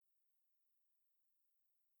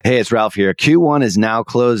Hey, it's Ralph here. Q1 is now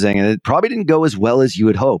closing and it probably didn't go as well as you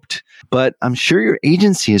had hoped, but I'm sure your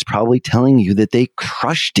agency is probably telling you that they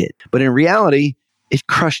crushed it. But in reality, it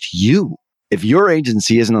crushed you. If your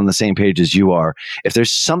agency isn't on the same page as you are, if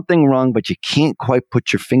there's something wrong, but you can't quite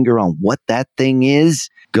put your finger on what that thing is,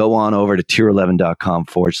 go on over to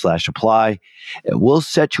tier11.com/apply and we'll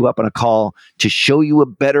set you up on a call to show you a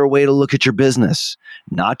better way to look at your business.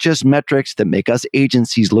 Not just metrics that make us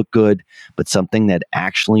agencies look good, but something that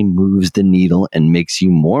actually moves the needle and makes you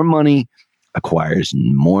more money, acquires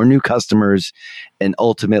more new customers, and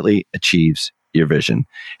ultimately achieves your vision.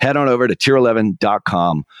 Head on over to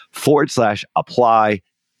tier11.com/apply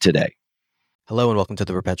today. Hello and welcome to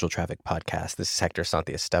the Perpetual Traffic Podcast. This is Hector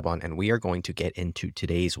Santiesteban, and we are going to get into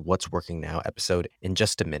today's What's Working Now episode in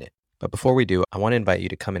just a minute. But before we do, I want to invite you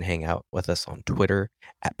to come and hang out with us on Twitter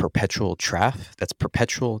at Perpetual Traf. That's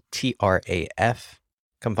Perpetual TRAF.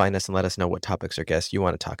 Come find us and let us know what topics or guests you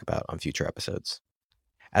want to talk about on future episodes.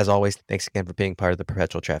 As always, thanks again for being part of the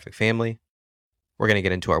Perpetual Traffic family. We're going to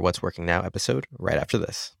get into our What's Working Now episode right after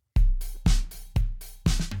this.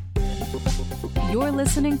 You're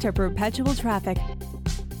listening to Perpetual Traffic.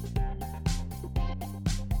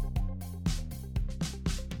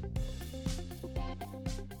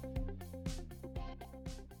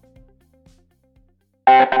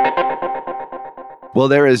 Well,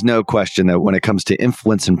 there is no question that when it comes to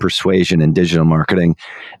influence and persuasion in digital marketing,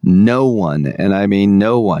 no one, and I mean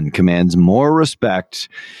no one, commands more respect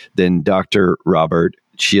than Dr. Robert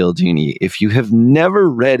Cialdini. If you have never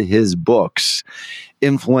read his books,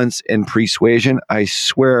 Influence and Persuasion, I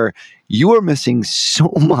swear you are missing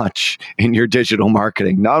so much in your digital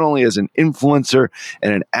marketing, not only as an influencer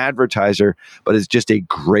and an advertiser, but as just a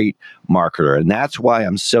great marketer. And that's why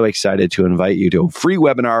I'm so excited to invite you to a free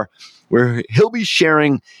webinar where he'll be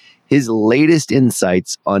sharing his latest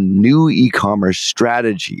insights on new e-commerce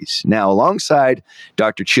strategies. Now, alongside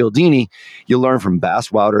Dr. Cialdini, you'll learn from Bass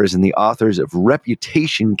Wouters and the authors of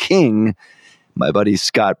Reputation King, my buddies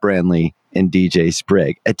Scott Branley and DJ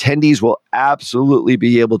Sprigg. Attendees will absolutely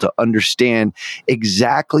be able to understand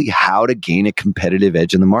exactly how to gain a competitive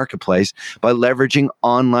edge in the marketplace by leveraging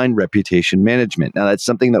online reputation management. Now, that's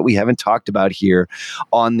something that we haven't talked about here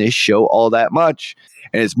on this show all that much.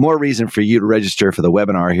 And it's more reason for you to register for the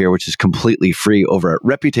webinar here, which is completely free over at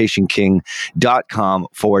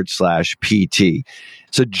reputationking.com/PT.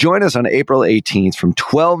 So join us on April 18th from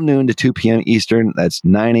 12 noon to 2 p.m. Eastern. That's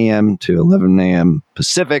 9 a.m. to 11 a.m.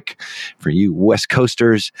 Pacific for you West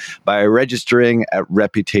Coasters by registering at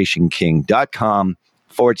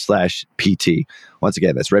reputationking.com/PT. Once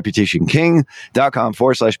again, that's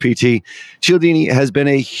reputationking.com/PT. Cialdini has been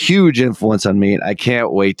a huge influence on me, and I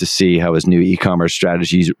can't wait to see how his new e-commerce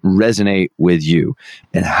strategies resonate with you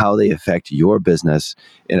and how they affect your business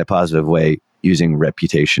in a positive way using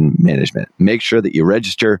reputation management. Make sure that you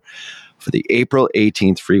register for the April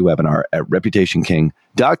 18th free webinar at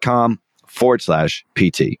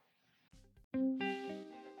reputationking.com/PT.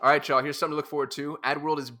 All right, y'all, here's something to look forward to.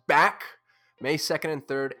 AdWorld is back May 2nd and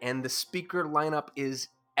 3rd, and the speaker lineup is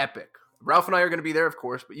epic. Ralph and I are going to be there, of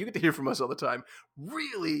course, but you get to hear from us all the time.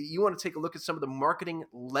 Really, you want to take a look at some of the marketing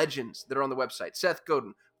legends that are on the website. Seth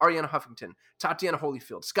Godin, Arianna Huffington, Tatiana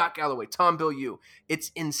Holyfield, Scott Galloway, Tom Bilyeu.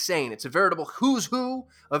 It's insane. It's a veritable who's who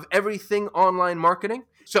of everything online marketing.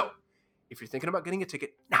 So if you're thinking about getting a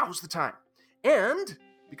ticket, now's the time. And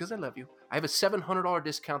because I love you, I have a $700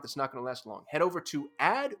 discount that's not going to last long. Head over to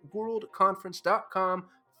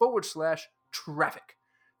adworldconference.com/traffic.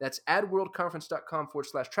 That's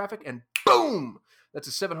adworldconference.com/traffic, and boom! That's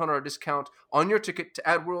a $700 discount on your ticket to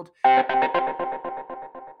AdWorld.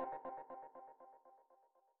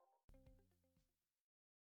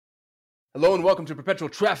 Hello and welcome to Perpetual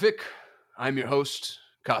Traffic. I'm your host,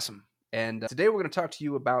 Qasim. And today we're going to talk to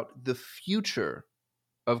you about the future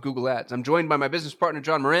of Google Ads. I'm joined by my business partner,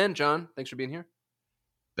 John Moran. John, thanks for being here.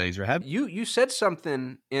 Thanks for having me. You said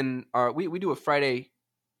something in our, we do a Friday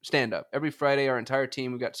stand-up. Every Friday, our entire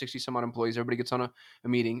team, we've got 60 some odd employees. Everybody gets on a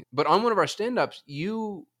meeting. But on one of our stand-ups,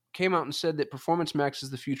 you came out and said that Performance Max is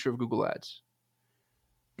the future of Google Ads.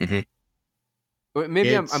 Mm-hmm. Or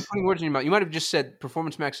maybe I'm putting words in your mouth. You might have just said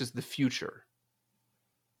Performance Max is the future.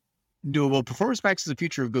 Well, Performance Max is the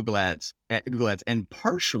future of Google Ads, and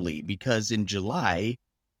partially because in July,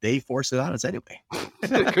 they forced it on us anyway.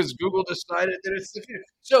 Because Google decided that it's the future.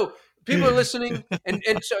 So people are listening,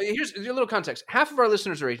 and so here's a little context. Half of our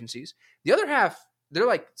listeners are agencies. The other half, they're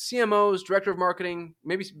like CMOs, director of marketing,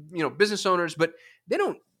 maybe business owners, but they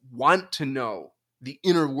don't want to know the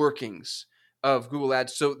inner workings of Google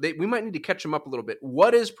Ads. So we might need to catch them up a little bit.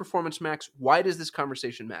 What is Performance Max? Why does this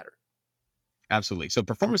conversation matter? Absolutely. So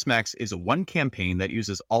Performance Max is a one campaign that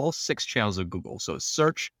uses all 6 channels of Google. So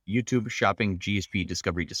search, YouTube, shopping, GSP,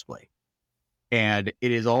 discovery, display. And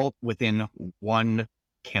it is all within one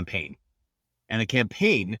campaign. And a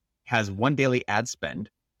campaign has one daily ad spend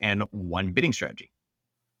and one bidding strategy.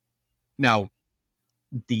 Now,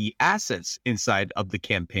 the assets inside of the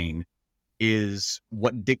campaign is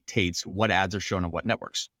what dictates what ads are shown on what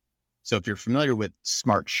networks. So if you're familiar with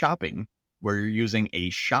Smart Shopping, where you're using a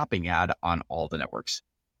shopping ad on all the networks,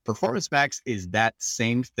 Performance Max is that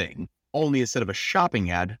same thing, only instead of a shopping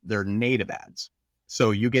ad, they're native ads.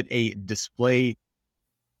 So you get a display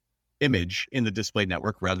image in the display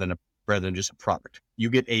network rather than just a product. You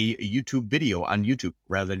get a YouTube video on YouTube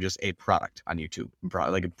rather than just a product on YouTube,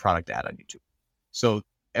 like a product ad on YouTube. So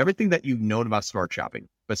everything that you've known about Smart Shopping,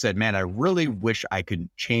 but said, man, I really wish I could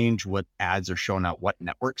change what ads are shown on what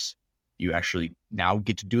networks. You actually now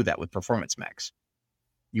get to do that with Performance Max.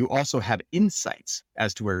 You also have insights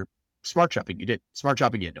as to where Smart Shopping, you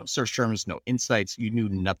had no search terms, no insights, you knew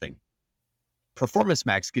nothing. Performance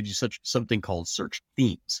Max gives you something called search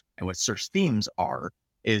themes. And what search themes are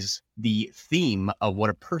is the theme of what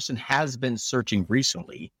a person has been searching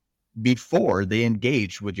recently before they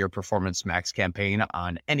engage with your Performance Max campaign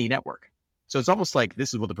on any network. So it's almost like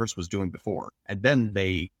this is what the person was doing before, and then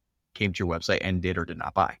they came to your website and did or did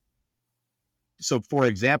not buy. So for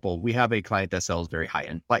example, we have a client that sells very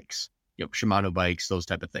high-end bikes, Shimano bikes, those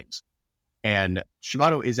type of things. And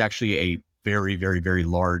Shimano is actually a very, very, very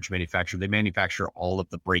large manufacturer. They manufacture all of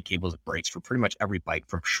the brake cables and brakes for pretty much every bike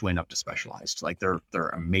from Schwinn up to Specialized. Like they're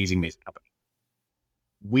amazing, amazing company.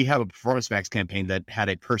 We have a Performance Max campaign that had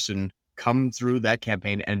a person come through that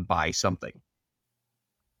campaign and buy something.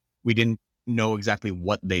 We didn't know exactly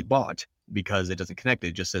what they bought because it doesn't connect.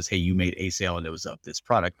 It just says, hey, you made a sale and it was of this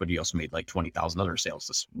product, but you also made like 20,000 other sales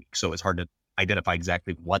this week. So it's hard to identify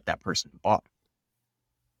exactly what that person bought.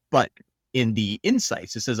 But in the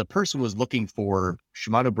insights, it says a person was looking for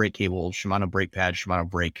Shimano brake cable, Shimano brake pad, Shimano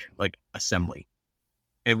brake like assembly.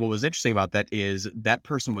 And what was interesting about that is that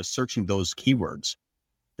person was searching those keywords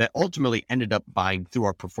that ultimately ended up buying through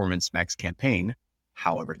our Performance Max campaign.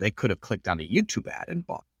 However, they could have clicked on a YouTube ad and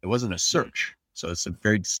bought. It wasn't a search. So it's a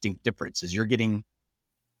very distinct difference is you're getting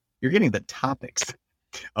the topics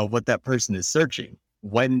of what that person is searching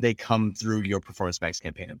when they come through your Performance Max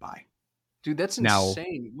campaign and buy. Dude, that's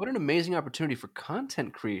insane. What an amazing opportunity for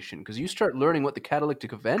content creation, because you start learning what the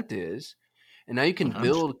catalytic event is, and now you can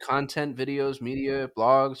build content, videos, media,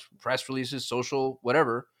 blogs, press releases, social,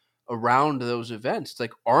 whatever, around those events. It's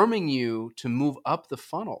like arming you to move up the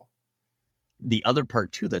funnel. The other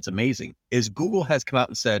part too that's amazing is Google has come out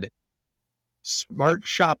and said, Smart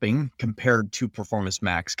Shopping compared to Performance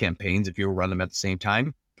Max campaigns, if you run them at the same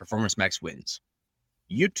time, Performance Max wins.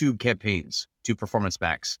 YouTube campaigns to Performance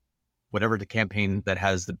Max, whatever the campaign that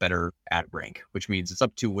has the better ad rank, which means it's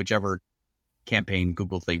up to whichever campaign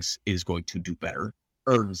Google thinks is going to do better,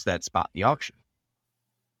 earns that spot in the auction.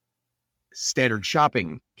 Standard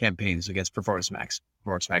shopping campaigns against Performance Max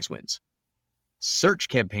wins. Search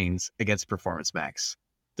campaigns against Performance Max,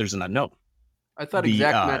 there's an unknown. I thought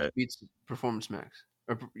Exact Match beats Performance Max.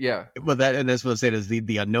 Yeah. Well, that's what I said is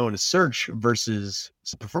the unknown is search versus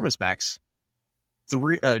Performance Max.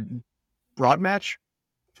 Broad match,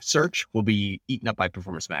 search will be eaten up by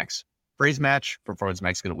Performance Max. Phrase match, Performance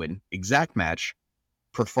Max is going to win. Exact match,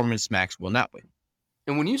 Performance Max will not win.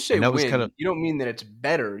 And when you say win, you don't mean that it's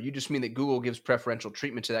better. You just mean that Google gives preferential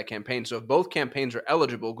treatment to that campaign. So if both campaigns are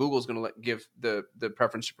eligible, Google's going to give the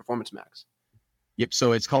preference to Performance Max. Yep.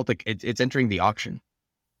 So it's called it's entering the auction.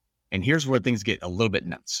 And here's where things get a little bit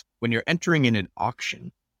nuts. When you're entering in an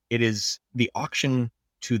auction, it is the auction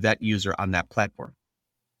to that user on that platform.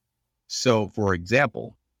 So for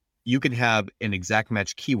example, you can have an exact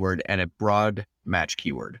match keyword and a broad match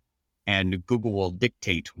keyword, and Google will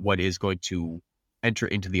dictate what is going to enter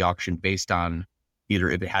into the auction based on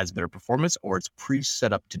either if it has better performance or it's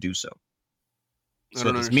pre-set up to do so.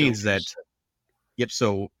 So this means that,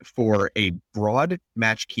 so for a broad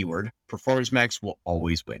match keyword, Performance Max will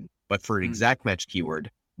always win. But for an exact match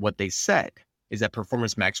keyword, what they said is that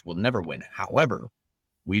Performance Max will never win. However,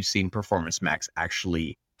 we've seen Performance Max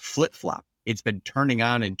actually flip-flop. It's been turning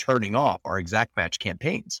on and turning off our exact match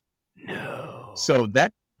campaigns. No. So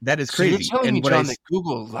that is crazy. So you're telling me, John, that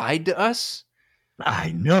Google lied to us?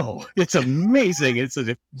 I know. It's amazing. It's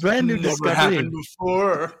a brand new discovery. Never happened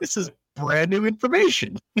before. This is brand new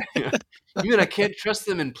information. You mean I can't trust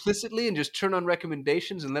them implicitly and just turn on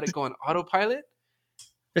recommendations and let it go on autopilot?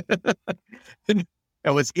 And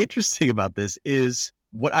what's interesting about this is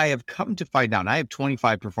what I have come to find out, and I have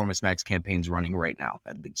 25 Performance Max campaigns running right now,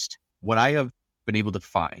 at least. What I have been able to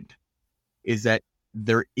find is that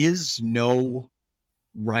there is no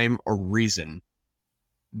rhyme or reason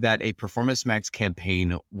that a Performance Max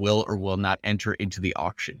campaign will or will not enter into the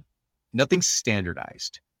auction. Nothing's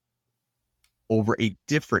standardized over a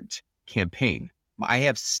different campaign. I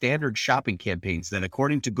have standard shopping campaigns that,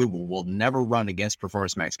 according to Google, will never run against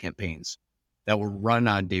Performance Max campaigns that will run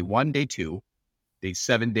on day 1, day 2, day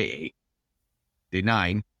 7, day 8, day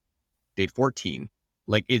 9, day 14.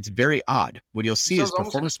 Like, it's very odd. What you'll see is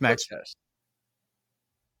Performance Max.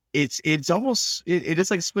 It's almost, it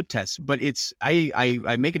is like a split test, but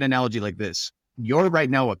I make an analogy like this. You're right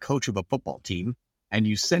now a coach of a football team, and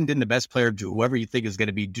you send in the best player to whoever you think is going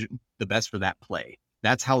to be the best for that play.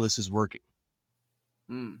 That's how this is working.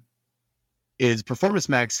 Is Performance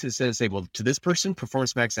Max is to say, well, to this person,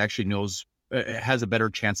 Performance Max actually knows, has a better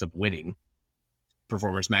chance of winning.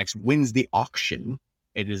 Performance Max wins the auction.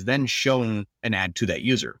 It is then shown an ad to that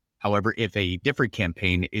user. However, if a different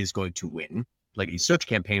campaign is going to win, like a search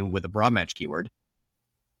campaign with a broad match keyword,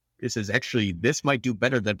 it says, actually, this might do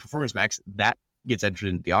better than Performance Max. That gets entered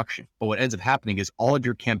into the auction. But what ends up happening is all of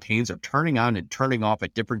your campaigns are turning on and turning off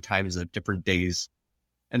at different times of different days.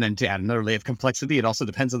 And then to add another layer of complexity, it also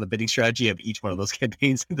depends on the bidding strategy of each one of those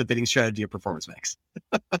campaigns and the bidding strategy of Performance Max.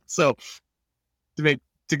 So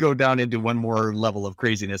to go down into one more level of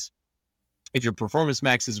craziness, if your Performance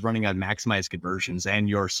Max is running on maximized conversions and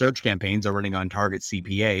your search campaigns are running on target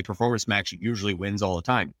CPA, Performance Max usually wins all the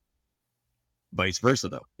time. Vice versa,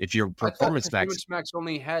 though. If your Performance Max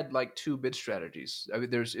only had like 2 bid strategies. I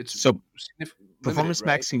mean, Performance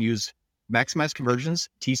Max can use maximized conversions,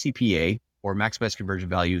 TCPA, or maximized conversion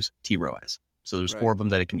values, TROAS. So there's 4 of them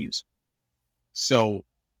that it can use. So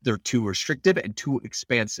there are 2 restrictive and 2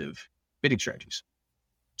 expansive bidding strategies.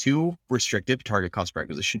 2 restrictive, target cost per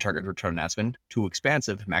acquisition, target return on ad spend. 2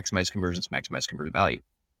 expansive, maximize conversions, maximize conversion value.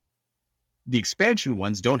 The expansion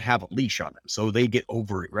ones don't have a leash on them, so they get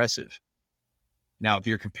over aggressive. Now, if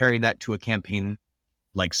you're comparing that to a campaign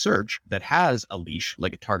like search that has a leash,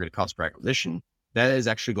 like a target cost per acquisition, that is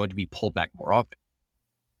actually going to be pulled back more often.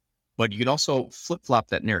 But you can also flip-flop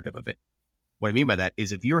that narrative of it. What I mean by that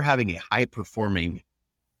is if you're having a high-performing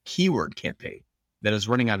keyword campaign that is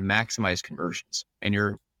running on maximized conversions, and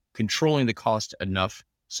you're controlling the cost enough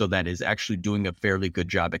so that is actually doing a fairly good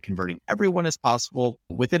job at converting everyone as possible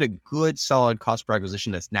within a good, solid cost per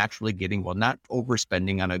acquisition that's naturally getting, while not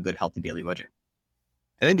overspending on a good, healthy daily budget.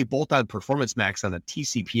 And then you bolt on Performance Max on the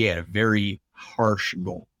TCPA at a very harsh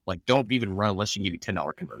goal. Like, don't even run unless you give you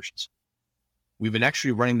 $10 conversions. We've been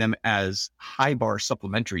actually running them as high bar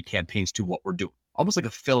supplementary campaigns to what we're doing, almost like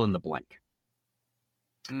a fill in the blank.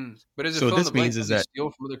 But is it so fill this in the means blank? Is that steal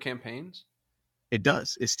from other campaigns? It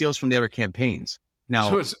does. It steals from the other campaigns. Now,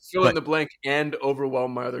 so it's fill in the blank and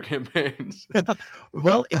overwhelm my other campaigns.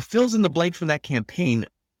 Well, it fills in the blank from that campaign,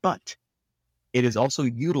 but it is also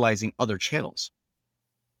utilizing other channels.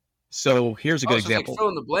 So here's a good example. Like fill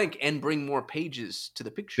in the blank and bring more pages to the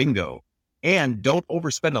picture. Bingo. And don't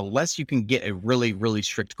overspend unless you can get a really, really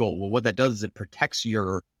strict goal. Well, what that does is it protects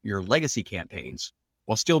your legacy campaigns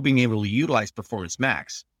while still being able to utilize Performance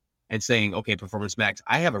Max and saying, okay, Performance Max,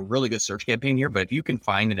 I have a really good search campaign here, but if you can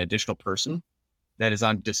find an additional person that is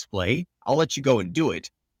on display, I'll let you go and do it,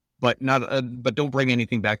 but but don't bring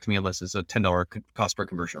anything back to me unless it's a $10 cost per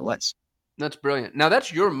conversion or less. That's brilliant. Now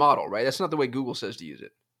that's your model, right? That's not the way Google says to use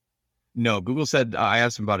it. No, Google said, I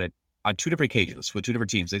asked them about it on 2 different occasions with 2 different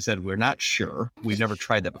teams. They said, we're not sure. We've never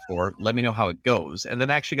tried that before. Let me know how it goes. And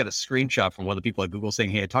then I actually got a screenshot from one of the people at Google saying,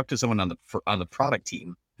 hey, I talked to someone on the product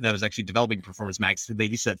team that was actually developing Performance Max. They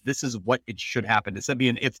just said, this is what it should happen. It sent me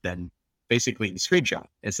an if then, basically in the screenshot.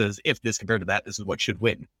 It says, if this compared to that, this is what should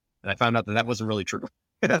win. And I found out that wasn't really true.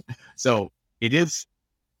 So it is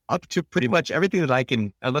up to pretty much everything that I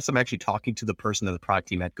can, unless I'm actually talking to the person of the product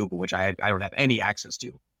team at Google, which I don't have any access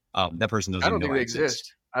to. That person doesn't know. I don't think they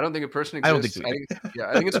exist. I don't think a person exists. I don't think so.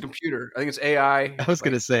 I think it's a computer. I think it's AI. I was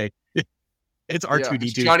going to say, it's R2D2.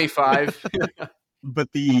 It's Johnny 5.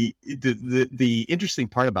 But the interesting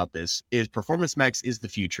part about this is Performance Max is the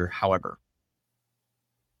future. However,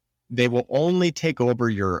 they will only take over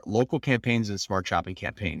your local campaigns and smart shopping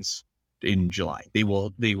campaigns in July. They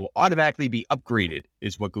will automatically be upgraded,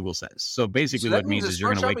 is what Google says. So basically, what it means is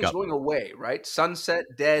you're going to wake up. Going away, right? Sunset,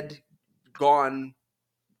 dead, gone.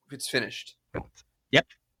 It's finished. Yep.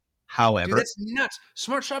 However, dude, that's nuts.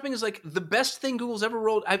 Smart shopping is like the best thing Google's ever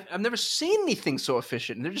rolled. I've never seen anything so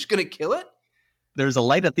efficient. And they're just going to kill it. There's a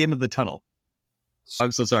light at the end of the tunnel.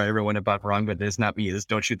 I'm so sorry, everyone about wrong, but it's not me. This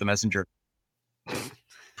don't shoot the messenger.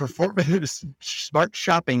 Performance smart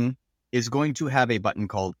shopping is going to have a button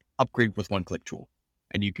called Upgrade with One Click Tool.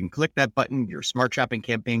 And you can click that button. Your smart shopping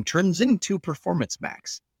campaign turns into Performance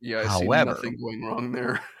Max. Yeah, I see However, nothing going wrong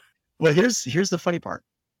there. well, here's the funny part.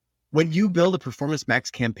 When you build a Performance Max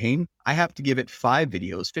campaign, I have to give it 5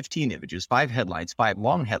 videos, 15 images, 5 headlines, 5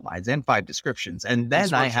 long headlines, and 5 descriptions. And then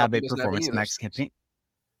Smart I have Shopping a doesn't have any Performance of those Max things. campaign.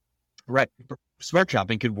 Right. Smart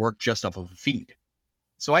Shopping could work just off of a feed.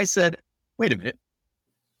 So I said, wait a minute.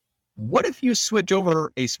 What if you switch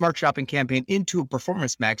over a Smart Shopping campaign into a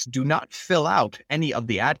Performance Max, do not fill out any of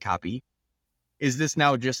the ad copy? Is this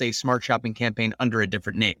now just a Smart Shopping campaign under a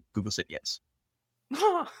different name? Google said yes.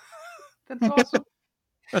 That's awesome.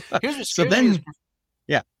 Here's what So scares me is then,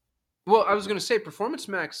 yeah. Well, I was going to say Performance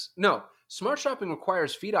Max. No, Smart Shopping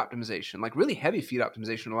requires feed optimization, like really heavy feed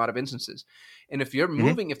optimization in a lot of instances. And if you're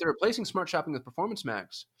if they're replacing Smart Shopping with Performance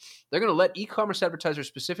Max, they're going to let e-commerce advertisers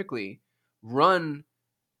specifically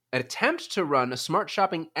attempt to run a Smart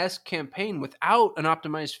Shopping-esque campaign without an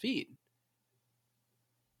optimized feed.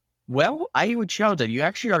 Well, I would shout that you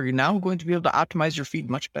actually are now going to be able to optimize your feed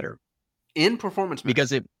much better. In Performance Max.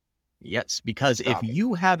 Because if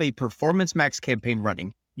you have a Performance Max campaign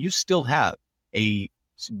running, you still have a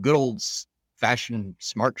good old fashioned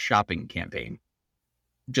Smart Shopping campaign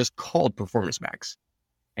just called Performance Max.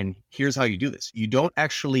 And here's how you do this. You don't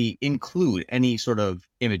actually include any sort of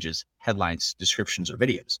images, headlines, descriptions, or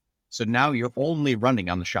videos. So now you're only running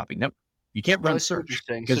on the shopping network. You can't run search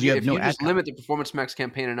because you have no ad. If you just limit the Performance Max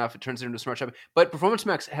campaign enough, it turns it into Smart Shopping. But Performance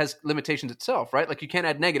Max has limitations itself, right? Like you can't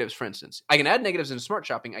add negatives, for instance. I can add negatives in Smart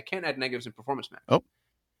Shopping. I can't add negatives in Performance Max. Oh,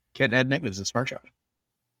 can't add negatives in Smart Shopping.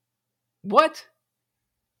 What?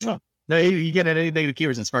 No, you can't add any negative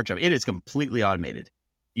keywords in Smart Shopping. It is completely automated.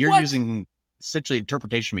 You're using essentially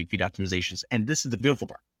interpretation make feed optimizations. And this is the beautiful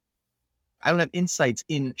part. I don't have insights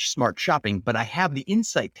in Smart Shopping, but I have the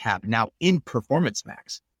Insight tab now in Performance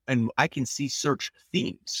Max. And I can see search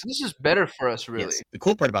themes. This is better for us, really. Yes. The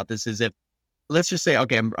cool part about this is if, let's just say,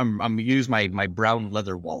 okay, I'm use my brown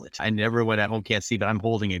leather wallet. And everyone at home can't see, but I'm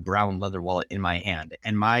holding a brown leather wallet in my hand.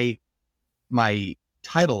 And my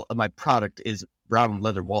title of my product is brown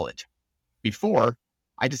leather wallet. Before,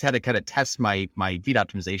 I just had to kind of test my feed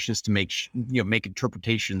optimizations to make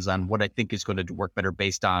interpretations on what I think is going to work better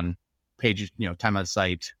based on pages, time on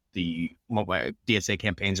site, what my DSA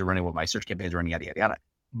campaigns are running, what my search campaigns are running, yada, yada, yada.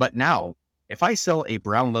 But now, if I sell a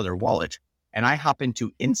brown leather wallet and I hop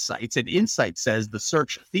into Insights, and Insight says the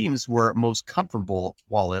search themes were most comfortable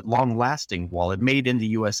wallet, long-lasting wallet, made in the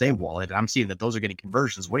USA wallet, and I'm seeing that those are getting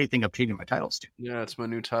conversions. What do you think I'm changing my titles to? Yeah, that's my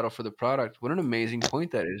new title for the product. What an amazing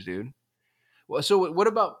point that is, dude. Well, so what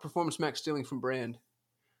about Performance Max stealing from brand?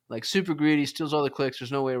 Like super greedy, steals all the clicks. There's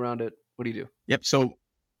no way around it. What do you do? Yep. So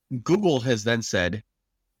Google has then said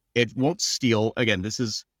it won't steal. Again, this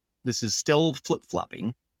is still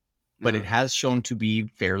flip-flopping, but it has shown to be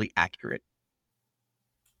fairly accurate.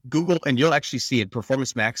 Google, and you'll actually see it,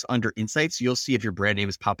 Performance Max under Insights, you'll see if your brand name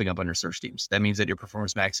is popping up under search themes. That means that your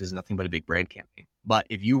Performance Max is nothing but a big brand campaign. But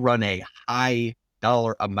if you run a high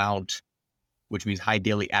dollar amount, which means high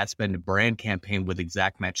daily ad spend brand campaign with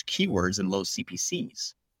exact match keywords and low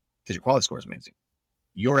CPCs, because your quality score is amazing,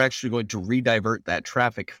 you're actually going to redivert that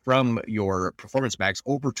traffic from your Performance Max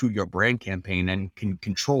over to your brand campaign and can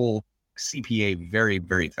control CPA very,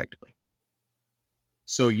 very effectively.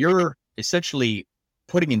 So you're essentially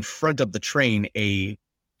putting in front of the train a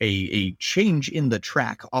change in the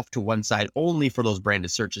track off to one side only for those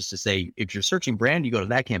branded searches to say, if you're searching brand, you go to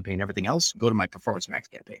that campaign, everything else, go to my Performance Max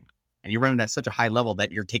campaign. And you're running at such a high level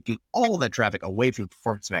that you're taking all of that traffic away from the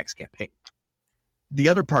Performance Max campaign. The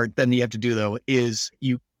other part then you have to do, though, is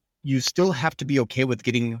you still have to be okay with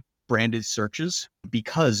getting branded searches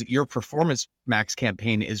because your Performance Max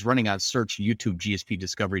campaign is running on search, YouTube, GSP,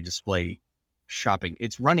 discovery, display, shopping.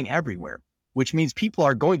 It's running everywhere, which means people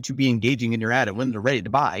are going to be engaging in your ad. And when they're ready to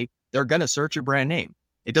buy, they're going to search your brand name.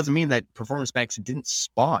 It doesn't mean that Performance Max didn't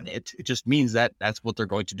spawn it. It just means that that's what they're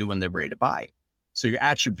going to do when they're ready to buy. So your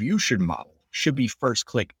attribution model should be first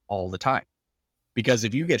click all the time. Because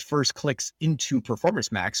if you get first clicks into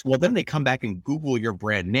Performance Max, well, then they come back and Google your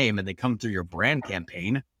brand name and they come through your brand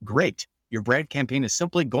campaign. Great. Your brand campaign is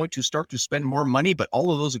simply going to start to spend more money, but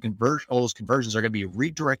all those conversions are going to be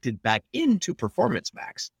redirected back into Performance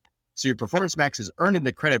Max. So your Performance Max is earning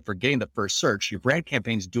the credit for getting the first search. Your brand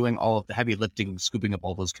campaign is doing all of the heavy lifting, scooping up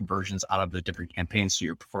all those conversions out of the different campaigns. So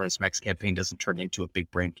your Performance Max campaign doesn't turn into a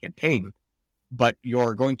big brand campaign. But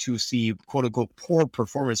you're going to see, quote unquote, poor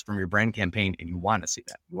performance from your brand campaign. And you want to see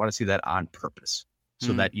that. You want to see that on purpose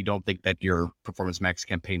so that you don't think that your Performance Max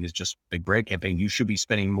campaign is just a big brand campaign. You should be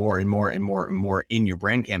spending more and more and more and more in your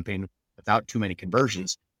brand campaign without too many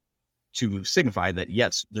conversions to signify that,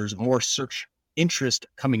 yes, there's more search interest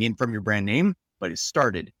coming in from your brand name, but it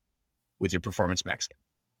started with your Performance Max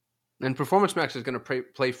campaign. And Performance Max is going to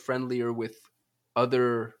play friendlier with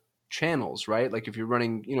other channels, right? Like if you're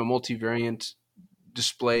running, multivariant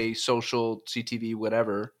display, social, CTV,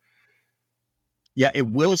 whatever. Yeah, it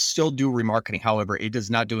will still do remarketing. However, it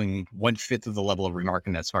is not doing 1/5 of the level of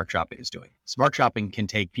remarketing that Smart Shopping is doing. Smart Shopping can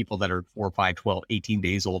take people that are 4, 5, 12, 18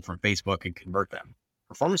 days old from Facebook and convert them.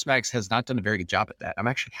 Performance Max has not done a very good job at that. I'm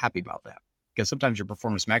actually happy about that, because sometimes your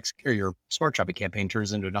Performance Max or your Smart Shopping campaign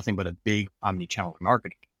turns into nothing but a big omni-channel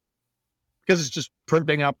marketing, because it's just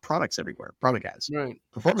putting out products everywhere, product ads. Right.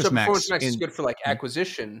 Performance Max is good for like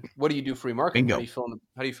acquisition. What do you do for remarketing? Bingo. How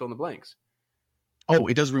do you fill in the blanks? Oh,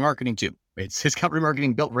 it does remarketing too. It's got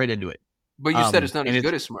remarketing built right into it. But you said it's not as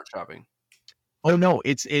good as Smart Shopping. Oh no,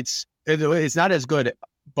 it's not as good.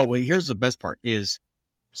 But here's the best part is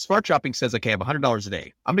Smart Shopping says, okay, I have $100 a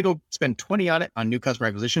day. I'm going to go spend 20 on it on new customer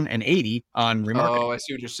acquisition and 80 on remarketing. Oh, I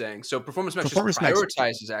see what you're saying. So Performance Max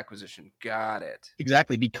prioritizes acquisition. Got it.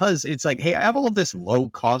 Exactly. Because it's like, hey, I have all of this low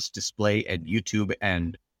cost display and YouTube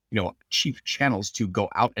and, cheap channels to go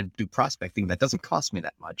out and do prospecting that doesn't cost me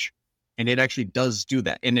that much. And it actually does do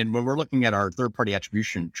that. And then when we're looking at our third-party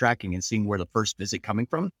attribution tracking and seeing where the first visit coming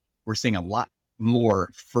from, we're seeing a lot more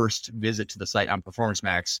first visit to the site on Performance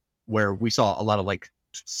Max, where we saw a lot of like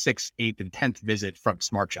 6th, 8th, and 10th visit from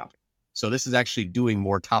Smart Shopping. So this is actually doing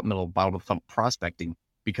more top, middle, bottom of funnel prospecting,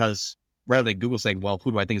 because rather than Google saying, well,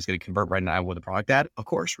 who do I think is going to convert right now with a product ad? Of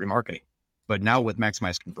course, remarketing. But now with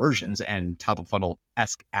maximized conversions and top of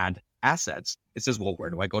funnel-esque ad assets, it says, well, where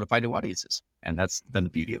do I go to find new audiences? And that's been the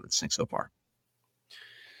beauty of this thing so far.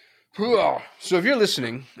 So if you're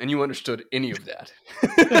listening and you understood any of that,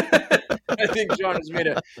 I think John has made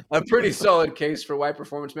a pretty solid case for why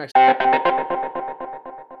Performance Max.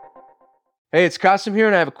 Hey, it's Qasim here,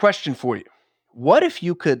 and I have a question for you. What if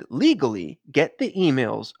you could legally get the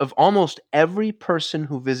emails of almost every person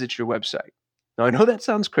who visits your website? Now, I know that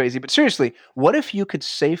sounds crazy, but seriously, what if you could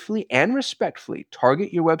safely and respectfully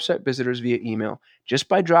target your website visitors via email just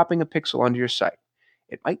by dropping a pixel onto your site?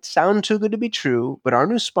 It might sound too good to be true, but our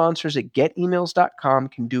new sponsors at GetEmails.com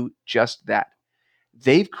can do just that.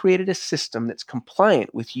 They've created a system that's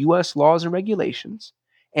compliant with U.S. laws and regulations,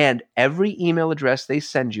 and every email address they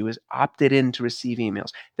send you is opted in to receive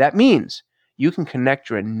emails. That means you can connect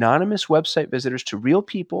your anonymous website visitors to real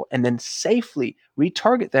people and then safely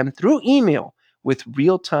retarget them through email with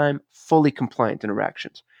real-time, fully compliant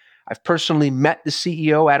interactions. I've personally met the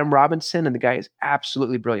CEO, Adam Robinson, and the guy is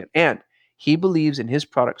absolutely brilliant. And he believes in his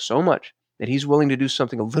product so much that he's willing to do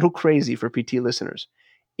something a little crazy for PT listeners.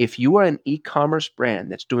 If you are an e-commerce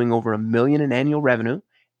brand that's doing over $1 million in annual revenue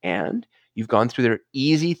and you've gone through their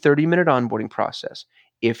easy 30-minute onboarding process,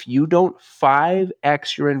 if you don't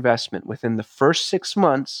 5x your investment within the first 6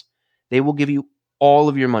 months, they will give you all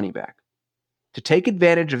of your money back. To take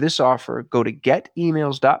advantage of this offer, go to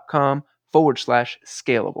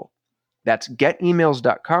getemails.com/scalable. That's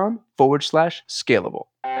getemails.com/scalable.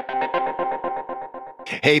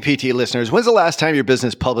 Hey, PT listeners, when's the last time your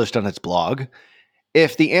business published on its blog?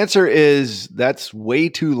 If the answer is that's way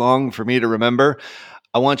too long for me to remember,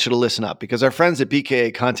 I want you to listen up, because our friends at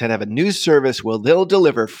BKA Content have a new service where they'll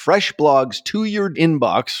deliver fresh blogs to your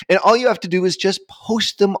inbox, and all you have to do is just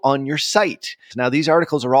post them on your site. Now, these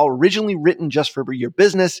articles are all originally written just for your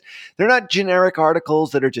business. They're not generic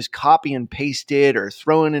articles that are just copy and pasted or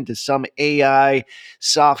thrown into some AI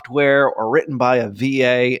software or written by a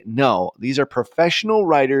VA. No, these are professional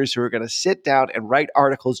writers who are going to sit down and write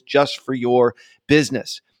articles just for your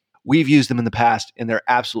business. We've used them in the past, and they're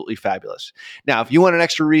absolutely fabulous. Now, if you want an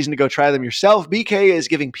extra reason to go try them yourself, BKA is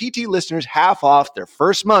giving PT listeners half off their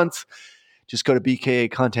first month. Just go to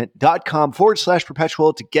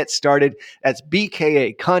bkacontent.com/perpetual to get started. That's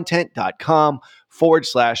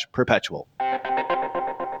bkacontent.com/perpetual.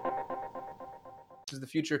 This is the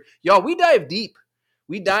future. Y'all, we dive deep.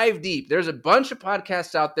 There's a bunch of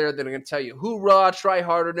podcasts out there that are going to tell you, hoorah, try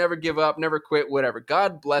harder, never give up, never quit, whatever.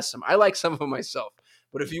 God bless them. I like some of them myself.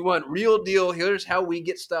 But if you want real deal, here's how we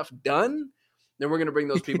get stuff done, then we're going to bring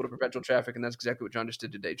those people to Perpetual Traffic, and that's exactly what John just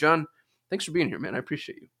did today. John, thanks for being here, man. I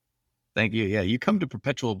appreciate you. Thank you. Yeah, you come to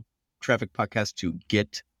Perpetual Traffic Podcast to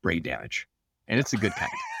get brain damage, and it's a good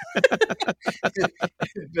kind.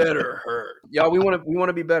 It better hurt. Y'all, we want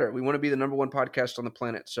to be better. We want to be the #1 podcast on the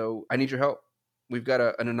planet, so I need your help. We've got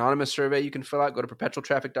an anonymous survey you can fill out. Go to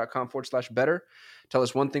perpetualtraffic.com/better. Tell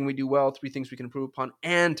us one thing we do well, 3 things we can improve upon,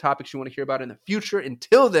 and topics you want to hear about in the future.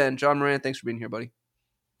 Until then, John Moran, thanks for being here, buddy.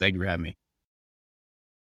 Thank you for having me.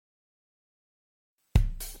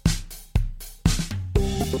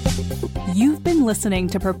 You've been listening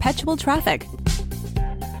to Perpetual Traffic,